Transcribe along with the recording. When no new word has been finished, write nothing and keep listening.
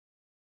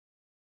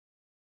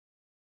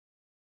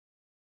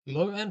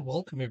Hello and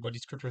welcome everybody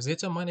to Crypto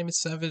Rosetta. My name is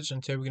Savage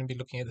and today we're going to be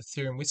looking at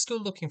Ethereum. We're still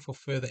looking for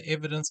further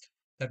evidence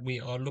that we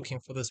are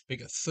looking for this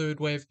bigger third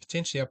wave,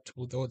 potentially up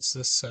towards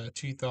this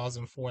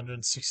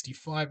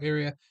 2,465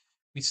 area.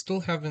 We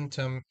still haven't,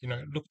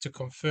 looked to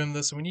confirm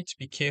this, and we need to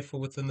be careful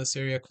within this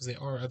area because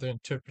there are other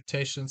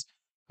interpretations.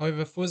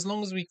 However, for as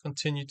long as we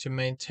continue to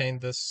maintain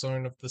this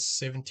zone of the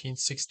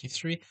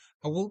 1763,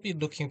 I will be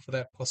looking for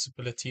that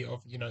possibility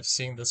of,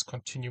 seeing this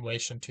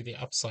continuation to the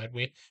upside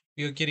where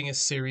we are getting a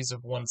series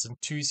of ones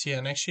and twos here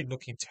and actually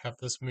looking to have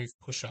this move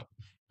push up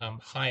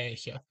higher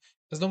here.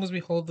 As long as we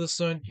hold this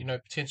zone,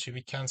 potentially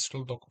we can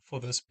still look for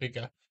this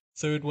bigger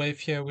third wave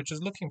here, which is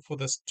looking for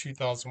this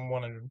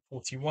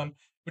 2,141,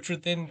 which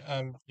would then,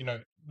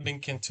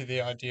 link into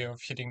the idea of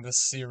hitting this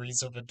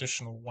series of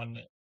additional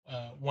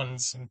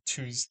ones and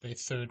twos, the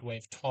third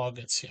wave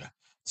targets here.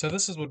 So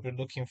this is what we're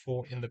looking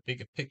for in the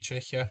bigger picture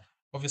here.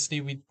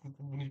 Obviously, we're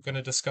going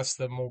to discuss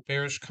the more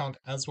bearish count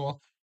as well.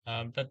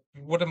 But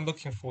what I'm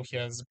looking for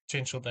here is the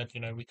potential that,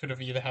 we could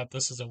have either had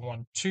this as a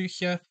 1-2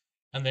 here,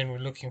 and then we're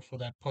looking for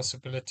that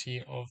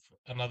possibility of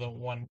another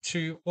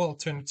 1-2, or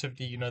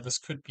alternatively, this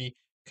could be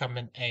come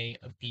an A,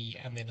 a B,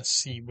 and then a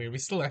C, where we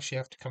still actually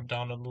have to come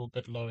down a little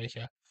bit lower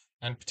here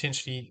and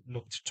potentially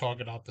look to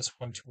target out this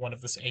 1-1 of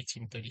this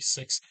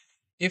 1836.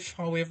 If,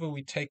 however,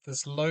 we take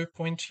this low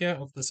point here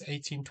of this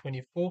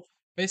 1824,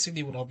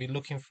 basically what I'll be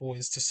looking for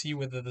is to see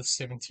whether the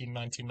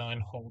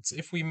 1799 holds.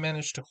 If we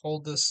manage to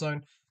hold this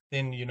zone,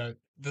 then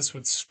this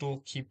would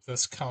still keep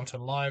this count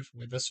alive,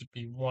 where this would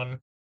be 1,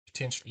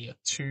 potentially a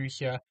 2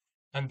 here,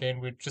 and then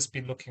we'd just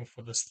be looking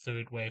for this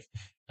third wave,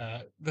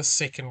 the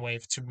second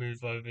wave to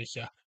move over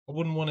here. I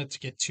wouldn't want it to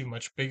get too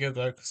much bigger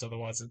though, because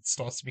otherwise it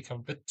starts to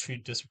become a bit too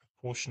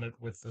disproportionate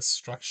with this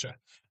structure.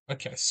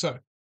 Okay, so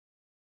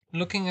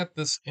looking at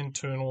this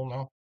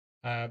internal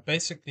now,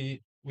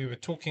 basically we were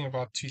talking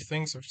about two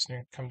things. I'm just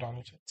going to come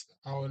down to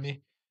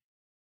hourly.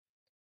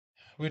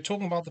 We were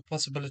talking about the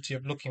possibility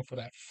of looking for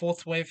that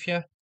fourth wave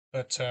here,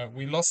 but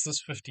we lost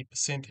this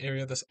 50%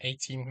 area, this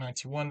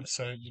 1891.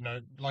 So,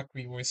 like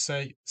we always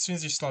say, as soon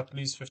as you start to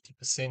lose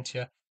 50%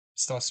 here, it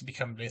starts to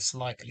become less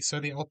likely. So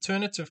the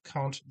alternative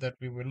count that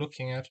we were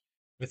looking at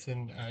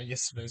within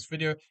yesterday's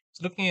video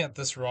is looking at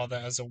this rather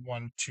as a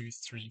 1, 2,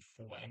 3,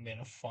 4, and then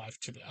a 5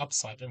 to the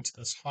upside into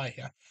this high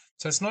here.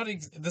 So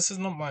this is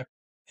not my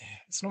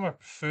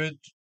preferred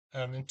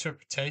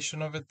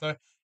interpretation of it though.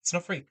 It's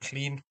not very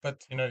clean,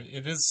 but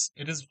it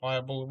is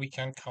viable. We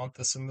can count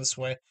this in this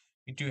way.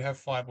 We do have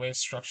 5 wave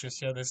structures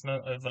here. There's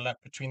no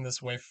overlap between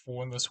this wave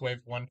 4 and this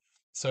wave 1.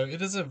 So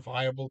it is a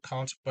viable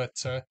count,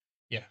 but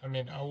yeah, I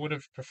mean, I would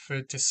have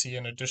preferred to see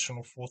an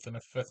additional fourth and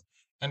a fifth.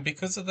 And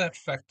because of that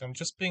fact, I'm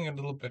just being a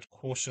little bit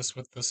cautious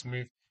with this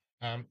move.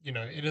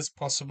 It is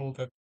possible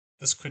that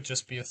this could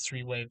just be a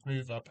 3 wave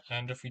move up.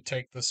 And if we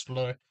take this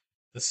low,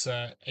 this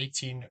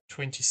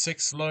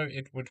 1826 low,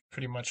 it would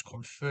pretty much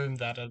confirm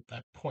that at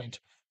that point.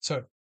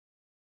 So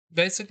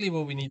basically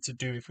what we need to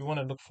do if we want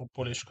to look for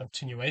bullish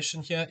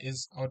continuation here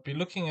is I would be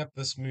looking at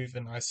this move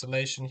in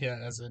isolation here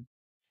as an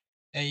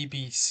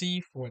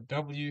ABC for a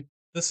W.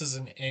 This is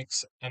an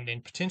X, and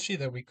then potentially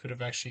that we could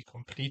have actually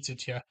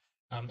completed here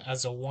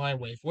as a Y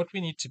wave. What we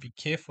need to be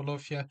careful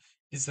of here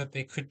is that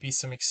there could be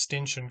some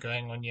extension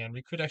going on here, and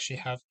we could actually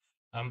have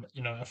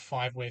a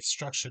 5 wave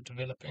structure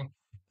developing.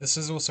 This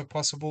is also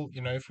possible,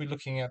 if we're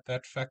looking at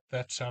that fact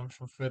that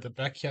from further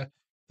back here,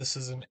 this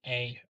is an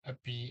A, a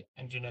B,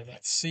 and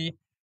that C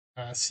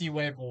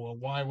wave or a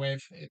Y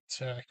wave. It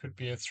could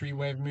be a 3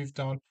 wave move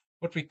down.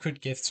 What we could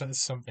get is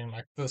something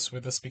like this,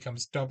 where this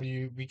becomes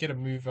W, we get a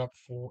move up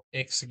for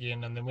X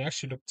again, and then we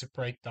actually look to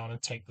break down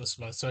and take this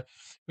low. So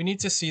we need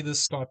to see this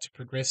start to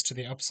progress to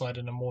the upside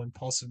in a more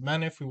impulsive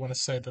manner if we want to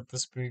say that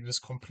this move is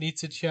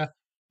completed here.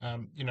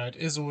 It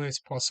is always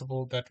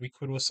possible that we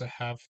could also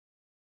have,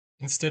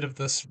 instead of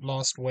this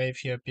last wave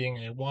here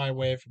being a Y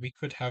wave, we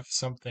could have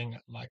something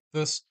like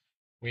this,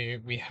 where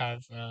we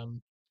have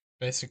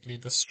basically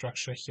the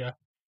structure here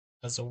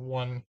as a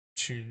 1,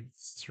 2,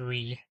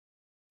 3,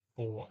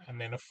 4, and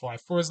then a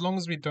 5. For as long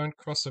as we don't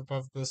cross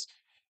above this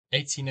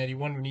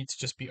 1881, we need to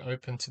just be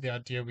open to the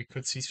idea we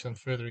could see some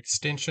further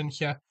extension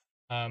here.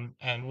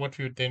 And what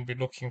we would then be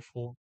looking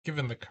for,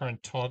 given the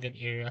current target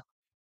area,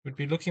 we'd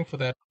be looking for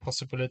that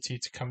possibility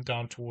to come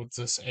down towards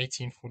this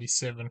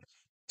 1847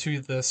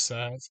 to this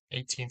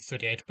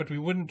 1838. But we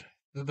wouldn't.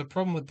 The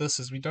problem with this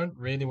is we don't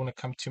really want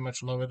to come too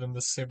much lower than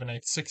the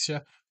 786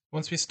 here.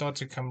 Once we start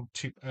to come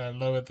to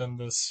lower than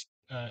this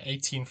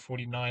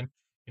 1849,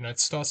 it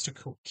starts to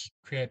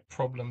create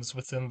problems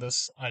within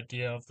this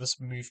idea of this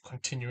move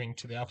continuing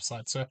to the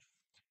upside. So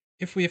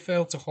if we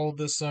fail to hold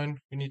this zone,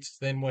 we need to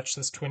then watch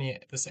this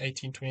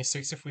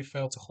 1826. If we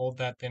fail to hold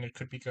that, then it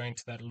could be going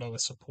to that lower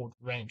support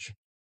range.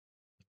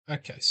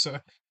 Okay, so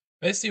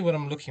basically what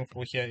I'm looking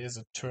for here is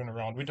a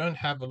turnaround. We don't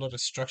have a lot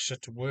of structure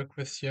to work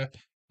with here.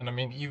 And I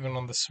mean, even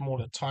on the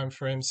smaller time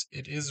frames,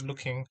 it is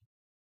looking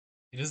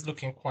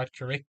quite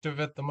corrective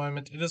at the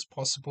moment. It is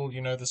possible,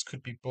 this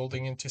could be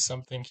building into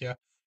something here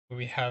where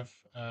we have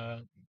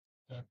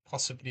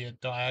possibly a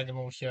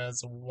diagonal here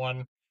as a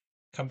 1,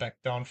 come back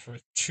down for a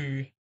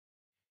 2,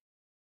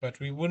 but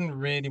we wouldn't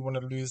really want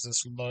to lose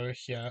this low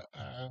here,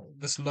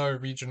 this lower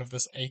region of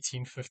this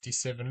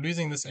 1857.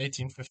 Losing this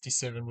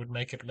 1857 would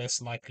make it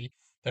less likely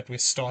that we're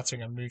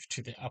starting a move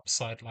to the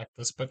upside like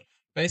this. But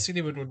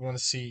basically what we'd want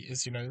to see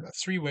is, a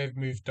three-wave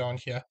move down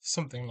here,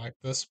 something like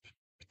this,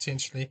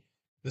 potentially.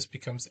 This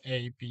becomes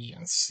A, B,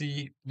 and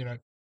C,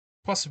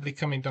 possibly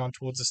coming down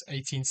towards this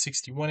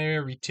 1861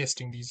 area,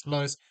 retesting these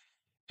lows,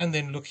 and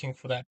then looking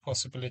for that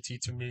possibility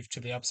to move to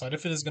the upside.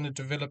 If it is going to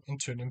develop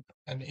into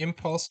an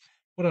impulse,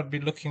 what I'd be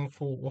looking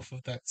for off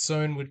of that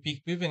zone would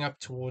be moving up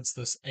towards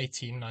this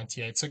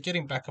 1898. So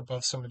getting back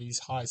above some of these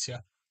highs here.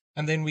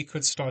 And then we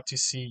could start to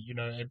see,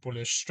 a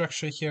bullish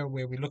structure here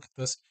where we look at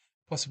this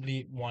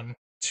possibly one,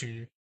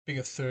 two,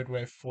 bigger third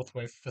wave, fourth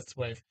wave, fifth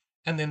wave.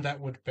 And then that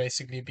would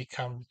basically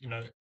become,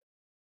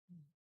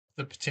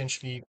 the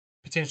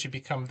potentially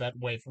become that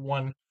wave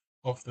one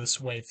of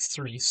this wave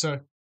three. So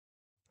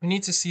we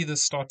need to see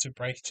this start to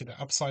break to the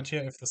upside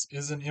here if this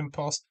is an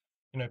impulse.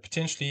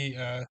 Potentially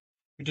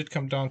we did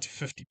come down to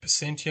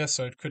 50% here,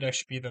 so it could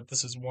actually be that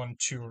this is 1,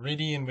 2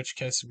 already, in which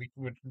case we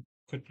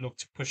could look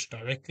to push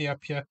directly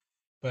up here.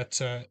 But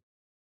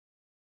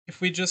if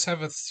we just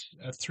have a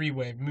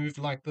three-wave move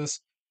like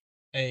this,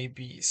 A,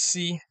 B,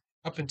 C,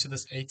 up into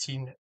this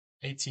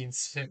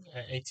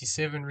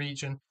 87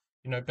 region,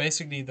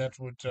 basically that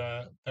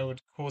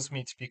would cause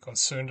me to be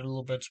concerned a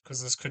little bit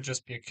because this could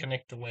just be a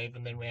connector wave,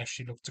 and then we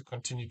actually look to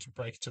continue to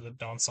break to the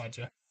downside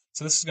here.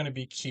 So this is going to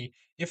be key.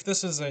 If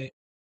this is a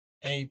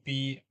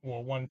B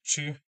or 1,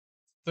 2,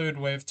 third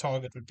wave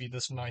target would be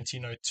this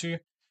 1902,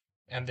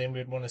 and then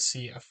we'd want to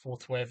see a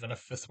fourth wave and a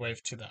fifth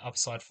wave to the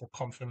upside for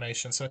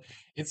confirmation. So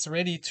it's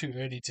really too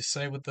early to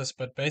say with this,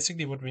 but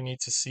basically what we need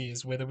to see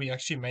is whether we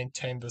actually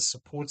maintain the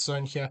support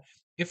zone here.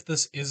 If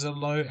this is a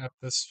low at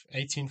this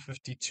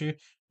 1852,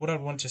 what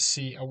I'd want to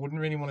see, I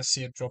wouldn't really want to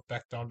see it drop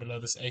back down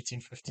below this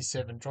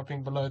 1857.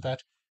 Dropping below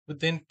that would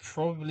then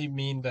probably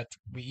mean that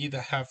we either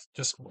have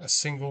just a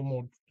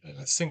single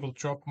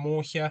drop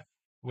more here,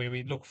 where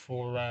we look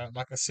for,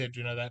 like I said,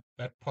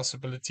 that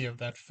possibility of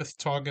that fifth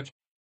target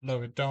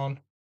lower down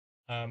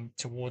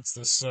towards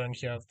this zone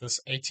here of this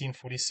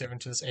 1847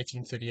 to this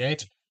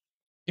 1838.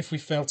 If we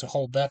fail to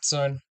hold that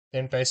zone,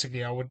 then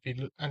basically I would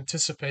be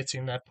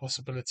anticipating that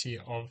possibility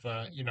of,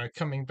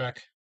 coming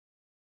back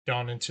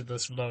down into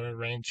this lower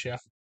range here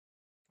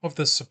of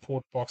the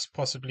support box,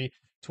 possibly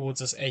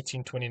towards this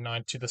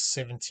 1829 to the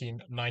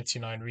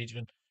 1799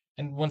 region.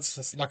 And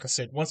like I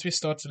said, once we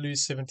start to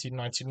lose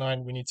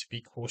 1799, we need to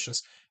be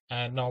cautious.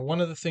 And now,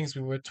 one of the things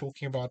we were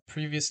talking about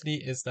previously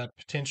is that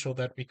potential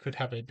that we could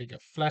have a bigger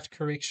flat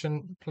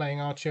correction playing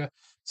out here.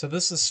 So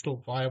this is still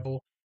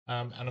viable,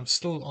 and I'm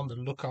still on the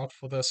lookout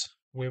for this,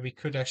 where we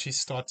could actually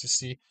start to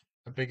see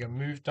a bigger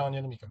move down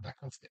here. Let me go back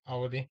onto the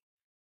hourly,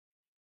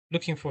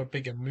 looking for a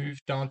bigger move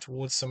down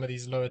towards some of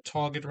these lower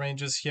target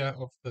ranges here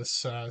of this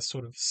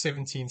sort of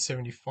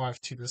 1775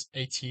 to this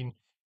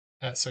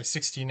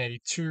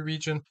 1682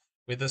 region,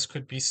 where this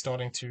could be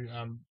starting to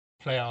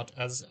play out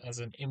as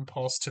an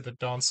impulse to the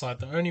downside.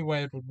 The only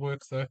way it would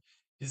work though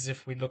is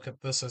if we look at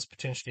this as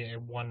potentially a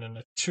 1 and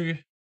a 2,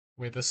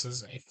 where this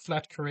is a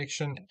flat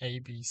correction, A,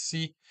 B,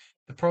 C.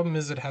 The problem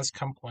is it has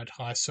come quite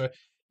high, so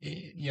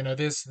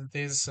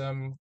there's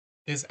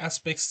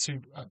aspects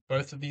to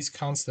both of these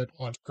counts that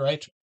aren't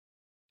great,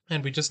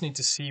 and we just need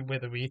to see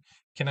whether we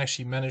can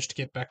actually manage to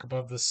get back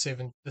above this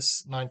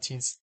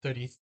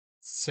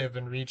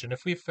 1937 region.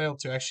 If we fail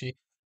to actually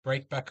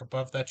break back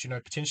above that,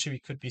 potentially we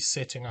could be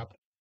setting up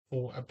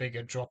for a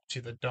bigger drop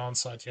to the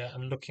downside here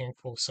and looking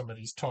for some of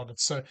these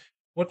targets. So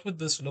what would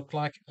this look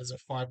like as a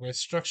five-way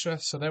structure?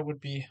 So that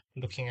would be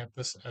looking at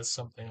this as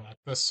something like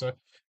this. So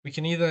we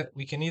can either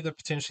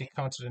potentially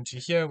count it into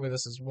here, where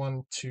this is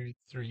 1, 2,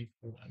 3,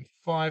 4, and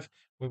 5,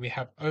 where we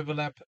have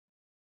overlap.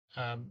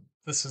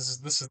 This is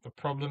the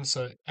problem.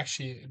 So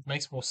actually, it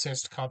makes more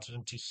sense to count it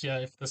into here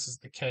if this is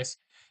the case.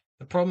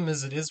 The problem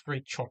is it is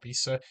very choppy,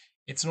 so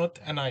it's not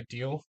an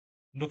ideal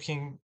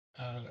looking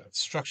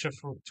structure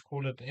for to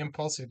call it an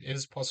impulse. It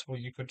is possible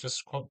you could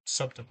just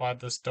subdivide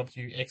this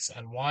W, X,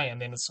 and Y,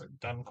 and then it's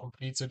done,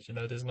 completed.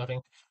 There's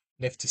nothing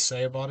left to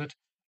say about it.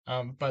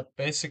 But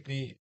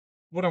basically,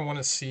 what I want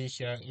to see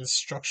here is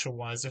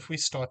structure-wise, if we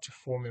start to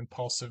form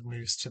impulsive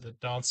moves to the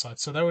downside.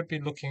 So that would be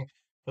looking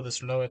for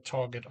this lower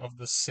target of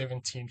the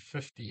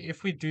 1750.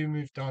 If we do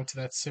move down to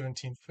that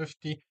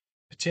 1750,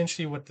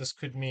 potentially what this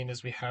could mean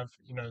is we have,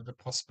 the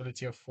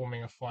possibility of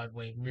forming a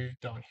five-way move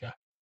down here.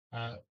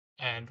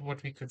 And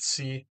what we could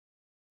see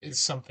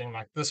is something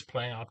like this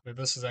playing out, where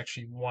this is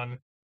actually 1,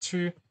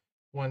 2,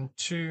 1,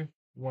 2,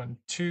 1,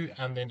 2,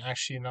 and then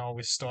actually now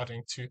we're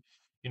starting to,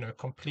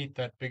 complete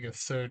that bigger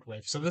third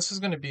wave. So this is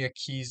going to be a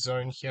key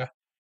zone here.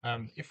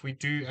 If we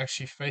do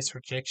actually face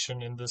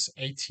rejection in this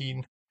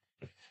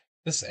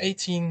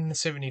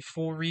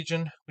 1874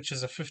 region, which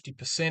is a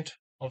 50%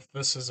 of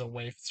this is a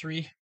wave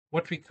 3,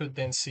 what we could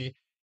then see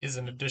is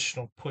an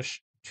additional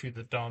push to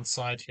the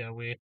downside here,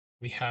 where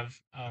we have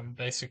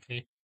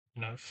basically,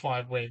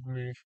 five-wave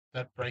move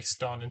that breaks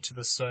down into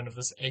the zone of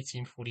this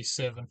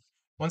 1847.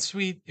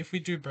 If we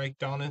do break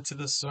down into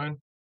this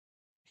zone,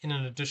 in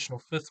an additional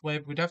fifth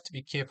wave, we'd have to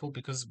be careful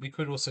because we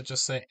could also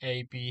just say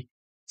A, B,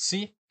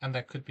 C, and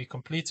that could be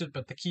completed.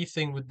 But the key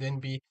thing would then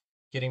be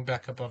getting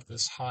back above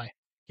this high,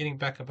 getting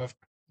back above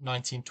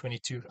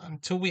 1922.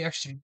 Until we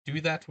actually do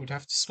that, we'd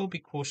have to still be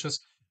cautious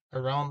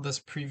around this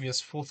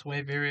previous fourth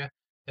wave area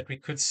that we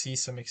could see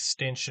some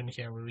extension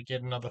here where we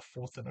get another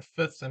fourth and a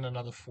fifth and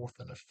another fourth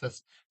and a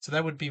fifth. So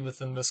that would be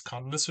within this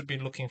count. This would be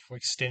looking for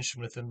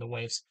extension within the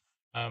waves.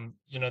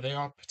 There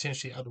are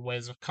potentially other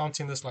ways of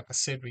counting this. Like I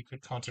said, we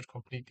could count it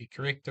completely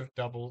corrective,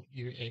 double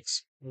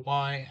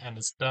UXY, and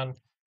it's done.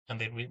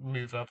 And then we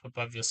move up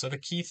above here. So the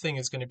key thing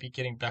is going to be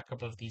getting back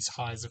above these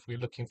highs if we're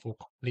looking for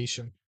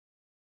completion.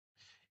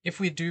 If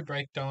we do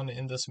break down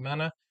in this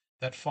manner,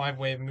 that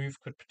five-wave move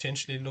could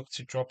potentially look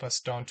to drop us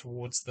down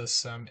towards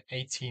this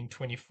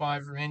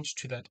 1825 range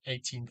to that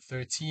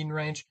 1813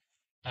 range,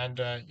 and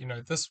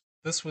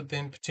this would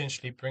then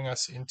potentially bring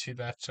us into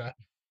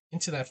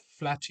that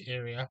flat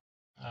area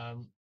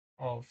um,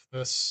 of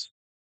this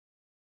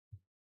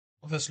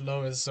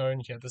lower zone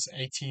here, this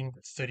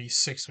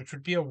 1836, which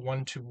would be a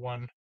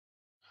 1-to-1,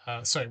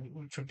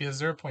 which would be a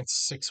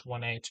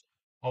 0.618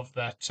 of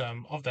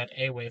that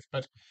A wave,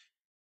 but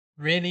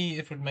really,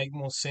 it would make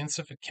more sense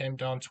if it came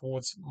down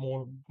towards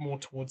more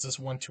towards this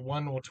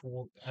 1-to-1 or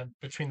toward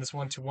between this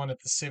 1-to-1 at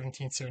the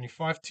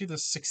 1775 to the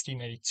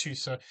 1682.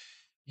 So,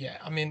 yeah,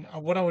 I mean,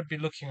 what I would be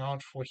looking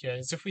out for here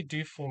is if we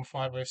do form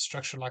five-wave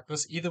structure like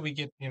this, either we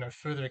get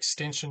further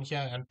extension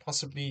here and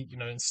possibly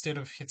instead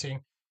of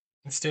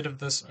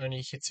this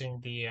only hitting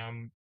the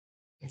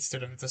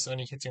instead of this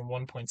only hitting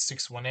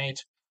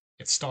 1.618,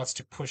 it starts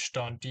to push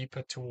down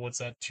deeper towards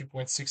that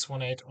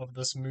 2.618 of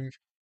this move.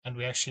 And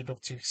we actually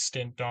look to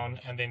extend down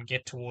and then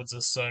get towards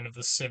this zone of the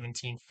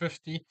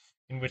 1750,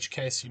 in which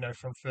case,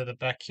 from further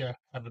back here,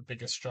 have a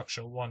bigger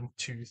structure 1,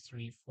 2,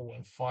 3, 4,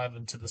 and 5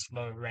 into this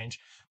lower range.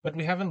 But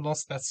we haven't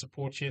lost that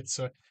support yet,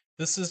 so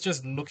this is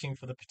just looking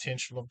for the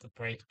potential of the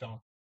breakdown.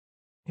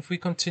 If we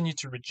continue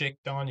to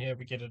reject down here,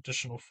 we get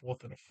additional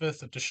fourth and a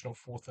fifth, additional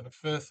fourth and a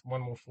fifth,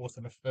 one more fourth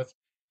and a fifth.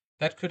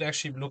 That could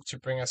actually look to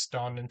bring us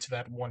down into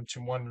that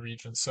 1-to-1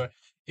 region. So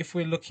if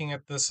we're looking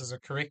at this as a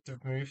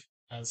corrective move,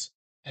 as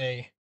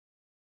A,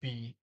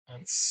 B,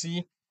 and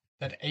C,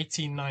 that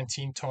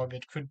 1819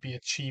 target could be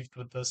achieved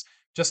with this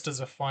just as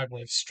a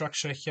five-wave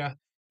structure here,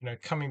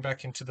 coming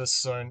back into this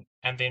zone,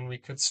 and then we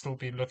could still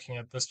be looking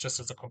at this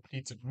just as a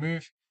completed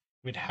move.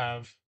 We'd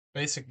have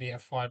basically a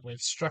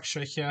five-wave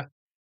structure here,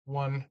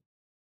 1,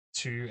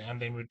 2,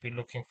 and then we'd be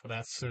looking for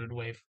that third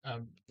wave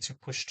to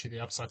push to the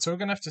upside. So we're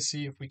going to have to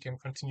see if we can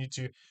continue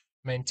to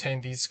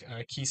maintain these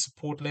key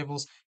support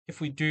levels.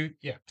 If we do,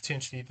 yeah,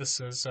 potentially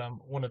this is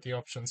one of the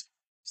options.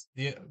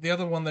 The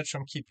other one that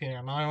I'm keeping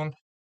an eye on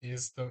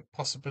is the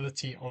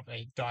possibility of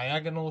a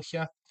diagonal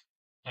here.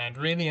 And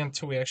really,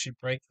 until we actually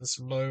break this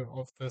low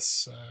of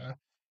this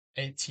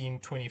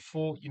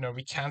 1824,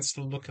 we can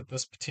still look at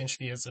this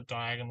potentially as a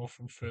diagonal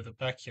from further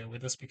back here, where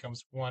this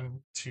becomes 1,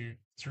 2,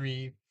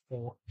 3,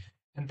 4,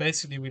 and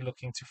basically we're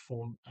looking to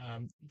form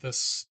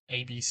this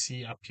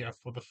ABC up here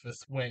for the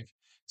fifth wave.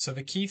 So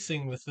the key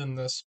thing within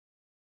this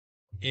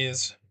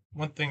is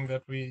one thing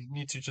that we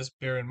need to just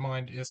bear in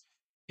mind is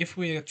if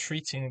we are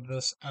treating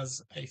this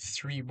as a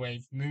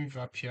three-wave move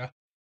up here,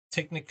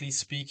 technically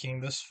speaking,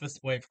 this fifth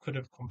wave could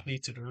have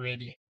completed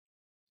already.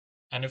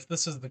 And if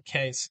this is the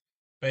case,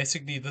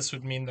 basically this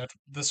would mean that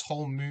this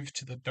whole move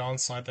to the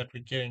downside that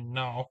we're getting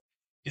now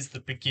is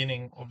the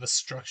beginning of a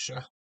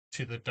structure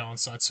to the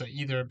downside. So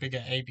either a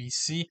bigger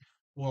ABC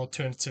or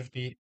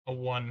alternatively a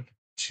 1,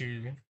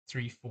 2,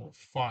 3, 4,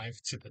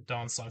 5 to the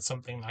downside,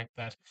 something like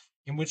that.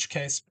 In which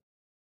case,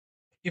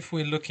 if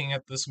we're looking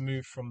at this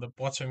move from the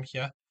bottom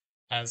here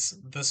as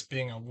this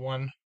being a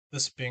 1,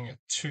 this being a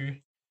 2,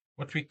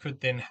 what we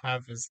could then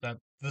have is that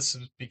this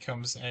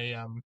becomes a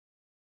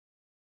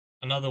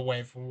another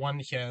wave 1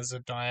 here as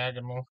a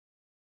diagonal.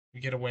 We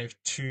get a wave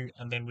 2,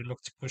 and then we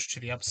look to push to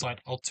the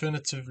upside.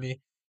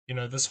 Alternatively,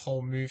 this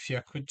whole move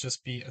here could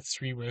just be a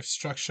three-wave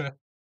structure,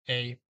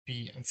 A,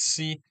 B, and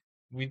C.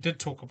 We did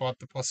talk about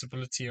the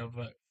possibility of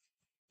a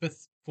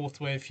fourth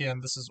wave here,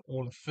 and this is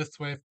all a fifth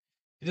wave.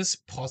 It is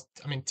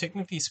I mean,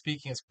 technically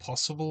speaking, it's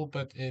possible,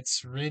 but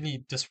it's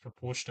really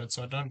disproportionate,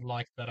 so I don't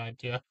like that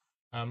idea.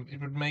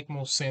 It would make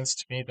more sense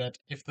to me that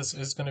if this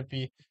is going to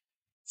be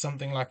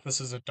something like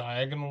this is a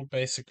diagonal,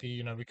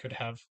 basically, we could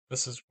have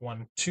this is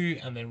 1, 2,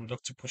 and then we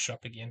look to push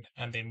up again,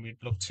 and then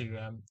we'd look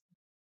to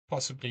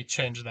possibly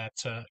change that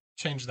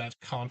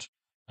count.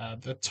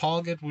 The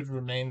target would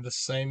remain the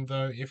same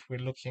though if we're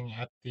looking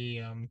at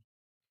the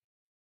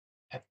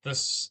at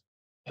this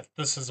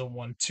as a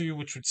 1-2,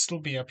 which would still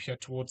be up here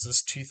towards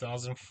this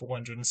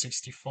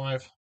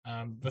 2465.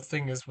 The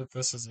thing is with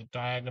this as a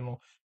diagonal,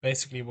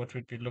 basically what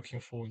we'd be looking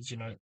for is,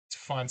 to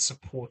find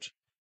support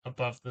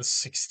above the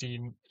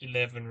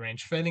 1611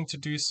 range. Failing to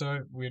do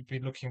so, we'd be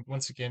looking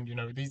once again,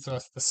 these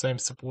are the same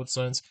support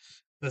zones.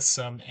 This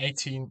the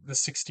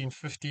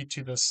 1650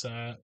 to this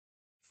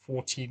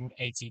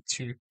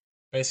 1482.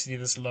 Basically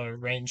this lower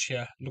range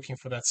here, looking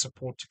for that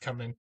support to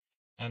come in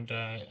and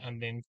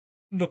then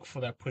look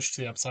for that push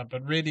to the upside.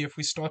 But really, if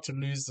we start to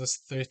lose this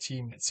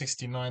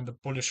 1369, the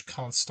bullish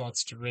count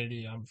starts to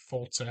really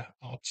falter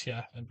out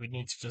here, and we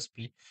need to just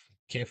be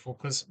careful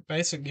because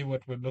basically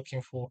what we're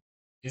looking for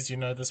is,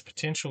 this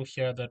potential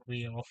here that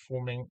we are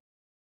forming.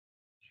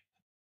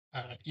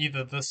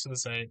 Either this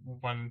is a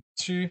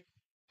 1-2,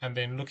 and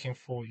then looking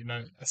for,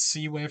 a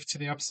C wave to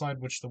the upside,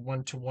 which the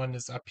 1-to-1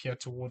 is up here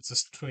towards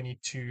this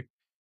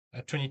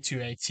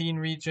 2218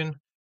 region,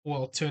 or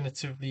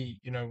alternatively,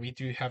 we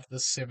do have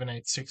this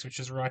 786, which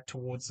is right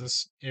towards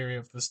this area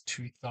of this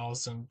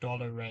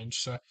 $2,000 range.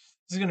 So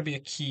this is going to be a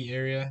key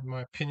area, in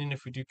my opinion.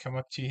 If we do come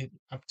up to it,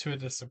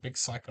 it's a big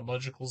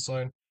psychological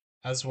zone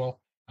as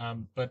well.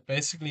 But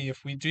basically,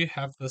 if we do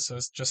have this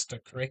as just a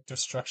corrective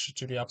structure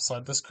to the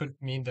upside, this could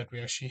mean that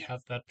we actually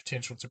have that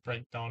potential to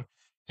break down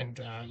and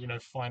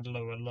find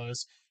lower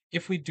lows.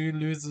 If we do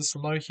lose this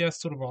low here,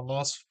 sort of our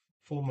last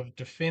form of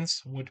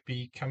defense would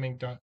be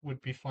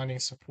finding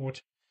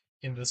support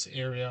in this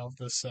area of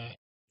this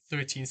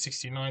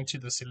 1369 to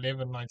this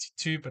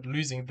 1192, but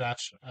losing that,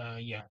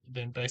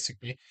 then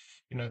basically,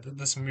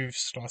 this move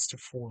starts to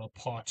fall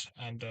apart,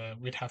 and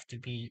we'd have to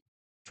be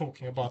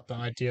talking about the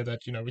idea that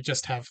we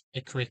just have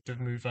a corrective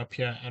move up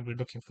here and we're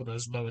looking for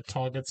those lower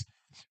targets,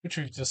 which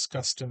we've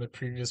discussed in the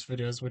previous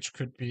videos, which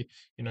could be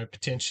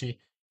potentially,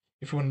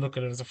 if we want to look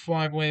at it as a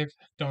 5 wave,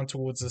 down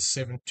towards the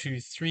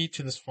 723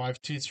 to this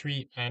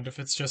 523, and if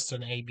it's just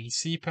an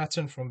ABC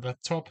pattern from the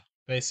top,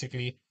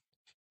 basically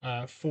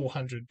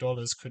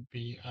 $400 could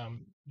be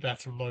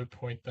that low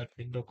point that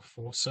we look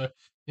for. So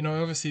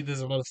obviously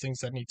there's a lot of things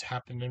that need to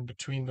happen in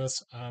between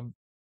this,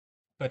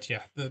 but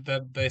yeah,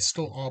 there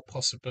still are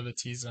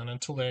possibilities, and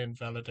until they're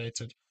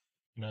invalidated,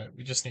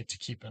 we just need to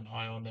keep an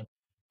eye on them.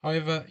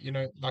 However,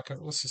 like I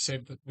also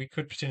said, that we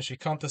could potentially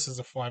count this as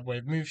a 5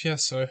 wave move here,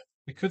 so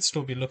we could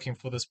still be looking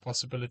for this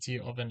possibility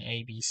of an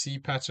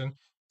ABC pattern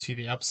to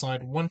the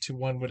upside.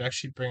 1-to-1 would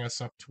actually bring us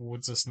up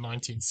towards this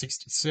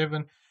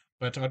 1967,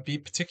 but I'd be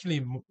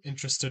particularly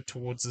interested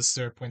towards this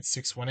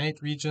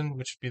 0.618 region,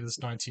 which would be this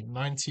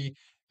 1990,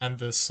 and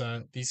this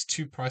these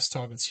two price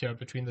targets here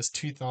between this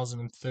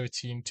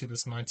 2013 to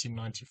this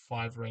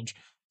 1995 range.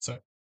 So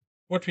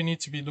what we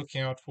need to be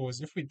looking out for is,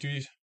 if we do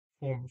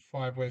form a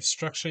 5 wave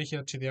structure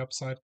here to the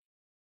upside,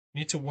 we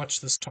need to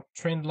watch this top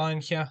trend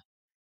line here.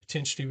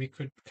 Potentially we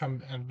could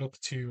come and look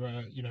to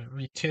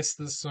retest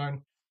this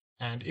zone,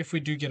 and if we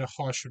do get a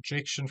harsh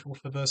rejection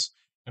for this,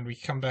 and we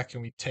come back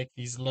and we take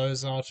these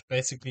lows out,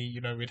 basically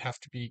we'd have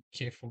to be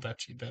careful that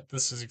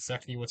this is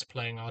exactly what's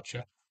playing out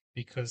here,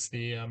 because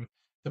the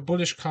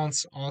bullish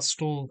counts are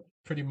still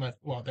pretty much,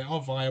 well, they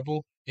are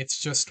viable. It's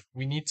just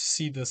we need to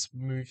see this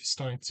move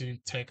starting to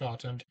take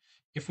out, and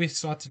if we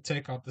start to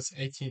take out this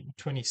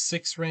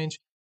 1826 range,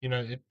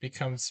 it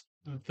becomes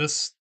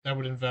this, that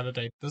would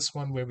invalidate this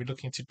one where we're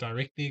looking to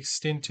directly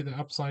extend to the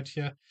upside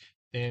here.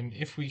 Then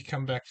if we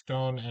come back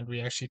down and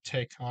we actually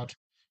take out,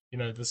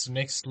 this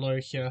next low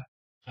here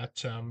at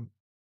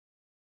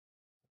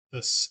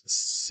this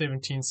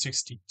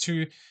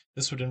 1762,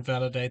 this would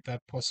invalidate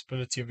that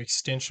possibility of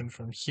extension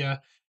from here.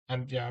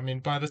 And yeah, I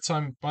mean, by the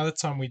time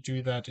we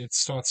do that, it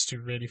starts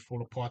to really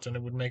fall apart, and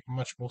it would make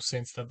much more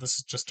sense that this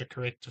is just a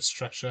corrective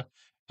structure,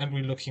 and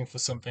we're looking for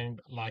something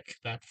like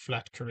that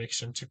flat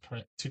correction to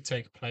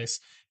take place,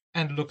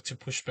 and look to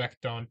push back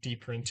down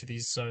deeper into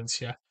these zones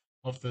here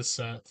of this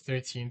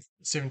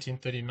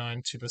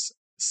 1739 to this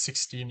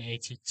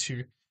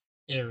 1682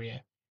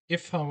 area.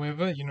 If,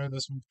 however,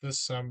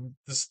 this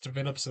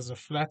develops as a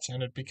flat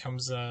and it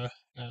becomes an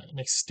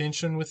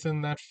extension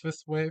within that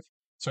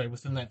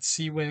within that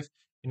C wave,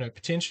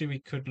 potentially we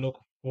could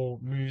look for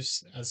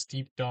moves as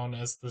deep down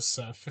as this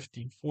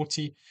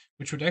 1540,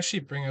 which would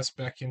actually bring us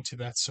back into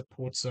that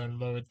support zone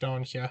lower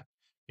down here.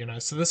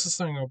 So this is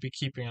something I'll be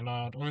keeping an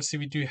eye on. Obviously,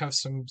 we do have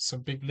some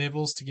big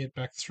levels to get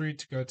back through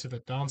to go to the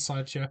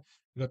downside here.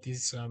 We've got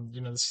these, the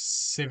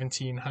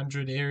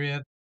 1700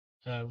 area.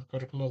 We've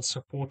got a lot of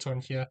support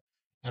on here,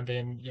 and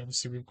then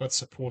obviously we've got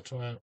support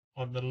on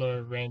the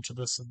lower range of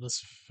this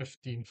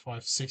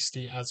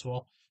 15560 as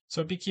well.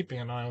 So I'll be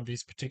keeping an eye on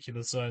these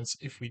particular zones.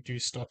 If we do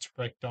start to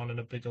break down in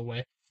a bigger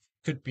way,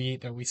 could be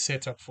that we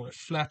set up for a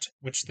flat,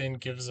 which then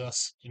gives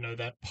us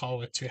that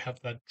power to have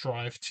that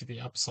drive to the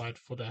upside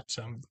for that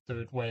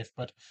third wave.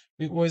 But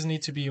we always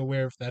need to be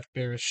aware of that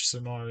bearish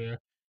scenario,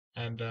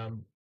 and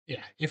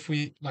yeah, if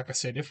we, like I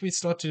said, if we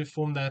start to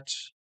form that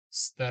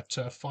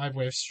 5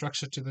 wave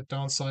structure to the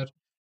downside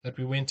that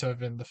we went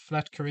over in the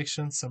flat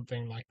correction,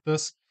 something like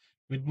this,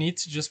 we'd need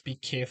to just be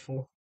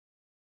careful.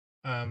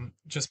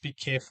 Just be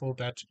careful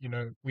that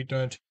we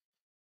don't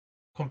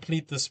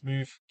complete this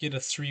move, get a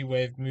 3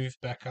 wave move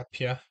back up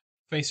here,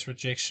 face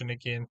rejection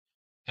again,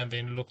 and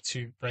then look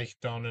to break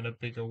down in a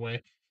bigger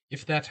way.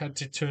 If that had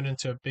to turn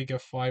into a bigger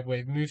 5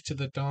 wave move to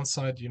the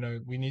downside,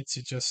 we need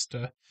to just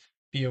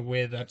be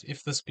aware that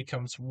if this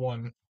becomes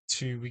 1,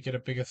 2, we get a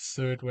bigger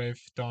third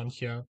wave down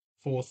here,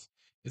 fourth,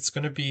 it's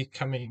going to be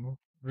coming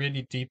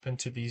really deep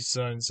into these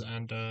zones,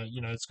 and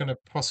it's going to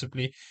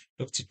possibly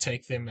look to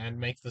take them and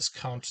make this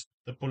count,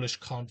 the bullish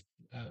count,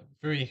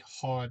 very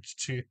hard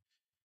to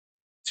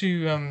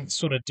to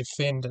sort of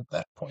defend at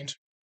that point.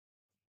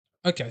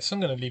 Okay, so I'm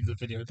going to leave the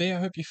video there.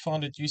 I hope you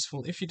found it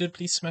useful. If you did,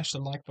 please smash the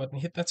like button,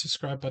 hit that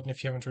subscribe button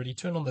if you haven't already,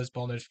 turn on those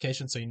bell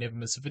notifications so you never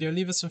miss a video.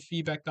 Leave us some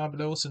feedback down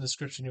below. Also in the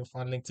description, you'll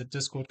find a link to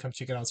Discord. Come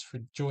check it out, it's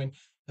free to join.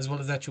 As well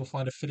as that, you'll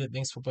find affiliate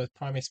links for both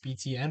Primex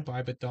BT and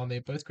BYBIT down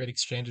there. Both great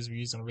exchanges we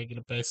use on a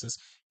regular basis.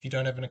 If you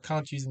don't have an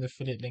account, using the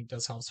affiliate link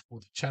does help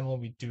support the channel.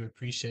 We do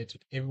appreciate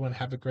it. Everyone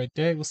have a great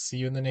day. We'll see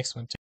you in the next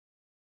one.